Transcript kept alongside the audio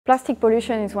Plastic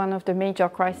pollution is one of the major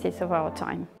crises of our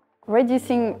time.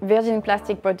 Reducing virgin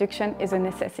plastic production is a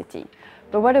necessity.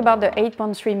 But what about the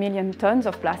 8.3 million tons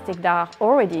of plastic that are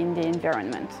already in the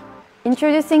environment?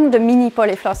 Introducing the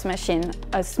Mini-Polyfloss machine,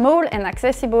 a small and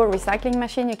accessible recycling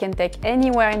machine you can take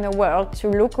anywhere in the world to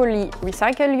locally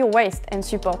recycle your waste and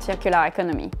support circular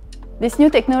economy. This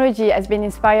new technology has been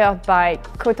inspired by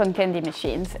cotton candy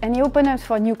machines and it opens up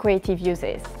for new creative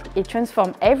uses. It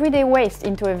transforms everyday waste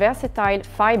into a versatile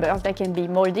fiber that can be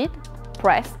molded,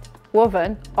 pressed,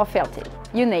 woven or felted,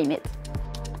 you name it.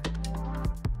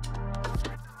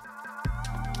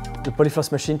 The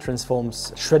Polyfloss machine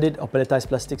transforms shredded or pelletized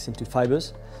plastics into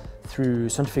fibers through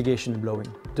centrifugation and blowing.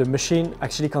 The machine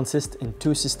actually consists in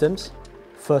two systems.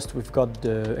 First, we've got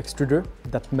the extruder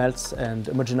that melts and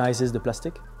homogenizes the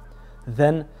plastic.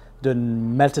 Then the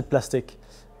melted plastic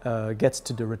gets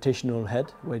to the rotational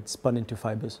head where it's spun into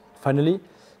fibers. Finally,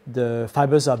 the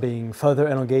fibers are being further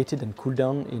elongated and cooled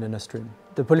down in an stream.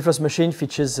 The Polyfloss machine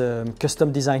features a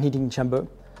custom design heating chamber,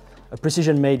 a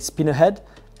precision-made spinner head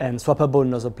and swappable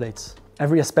nozzle plates.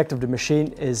 Every aspect of the machine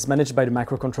is managed by the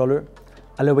microcontroller,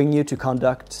 allowing you to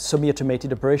conduct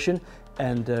semi-automated operation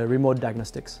and remote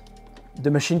diagnostics. The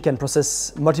machine can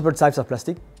process multiple types of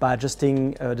plastic by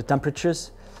adjusting the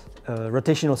temperatures,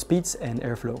 rotational speeds and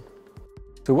airflow.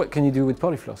 So what can you do with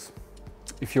Polyfloss?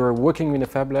 If you're working in a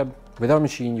fab lab, with our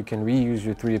machine you can reuse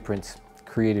your 3D prints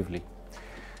creatively.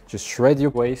 Just shred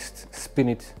your waste, spin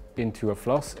it into a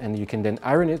floss and you can then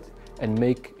iron it and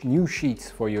make new sheets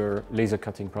for your laser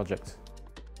cutting projects.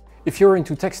 If you're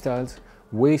into textiles,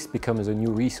 waste becomes a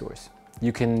new resource.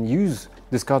 You can use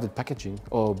discarded packaging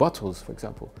or bottles, for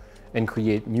example, and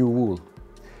create new wool.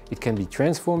 It can be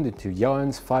transformed into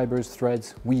yarns, fibers,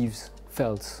 threads, weaves,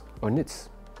 felts or knits.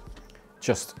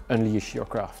 Just unleash your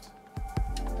craft.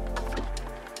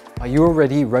 Are you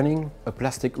already running a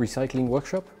plastic recycling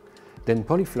workshop? Then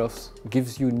Polyfloss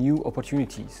gives you new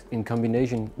opportunities in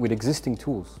combination with existing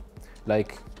tools,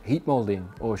 like heat molding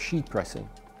or sheet pressing.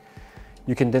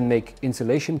 You can then make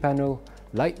insulation panel,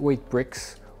 lightweight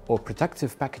bricks or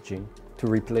protective packaging to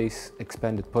replace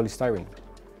expanded polystyrene.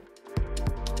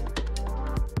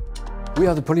 We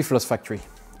are the Polyfloss Factory,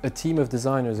 a team of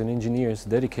designers and engineers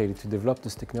dedicated to develop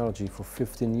this technology for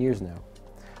 15 years now.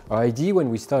 Our idea when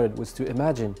we started was to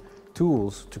imagine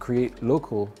tools to create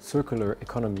local circular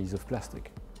economies of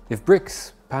plastic. If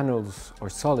bricks, panels or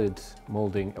solid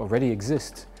molding already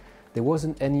exist, there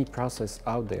wasn't any process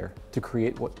out there to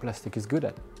create what plastic is good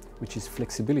at, which is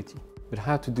flexibility. But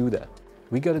how to do that?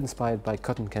 We got inspired by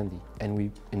cotton candy and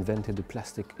we invented the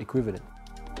plastic equivalent.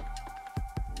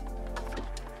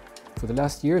 For the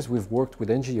last years, we've worked with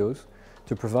NGOs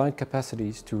to provide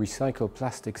capacities to recycle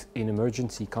plastics in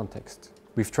emergency contexts.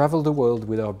 We've traveled the world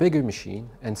with our bigger machine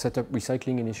and set up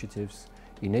recycling initiatives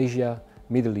in Asia,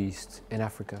 Middle East and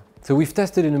Africa. So we've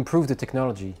tested and improved the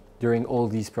technology during all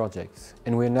these projects,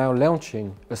 and we're now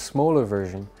launching a smaller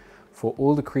version for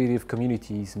all the creative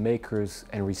communities, makers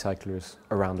and recyclers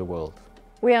around the world.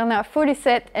 We are now fully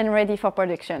set and ready for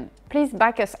production. Please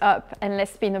back us up and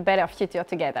let's spin a better future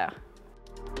together.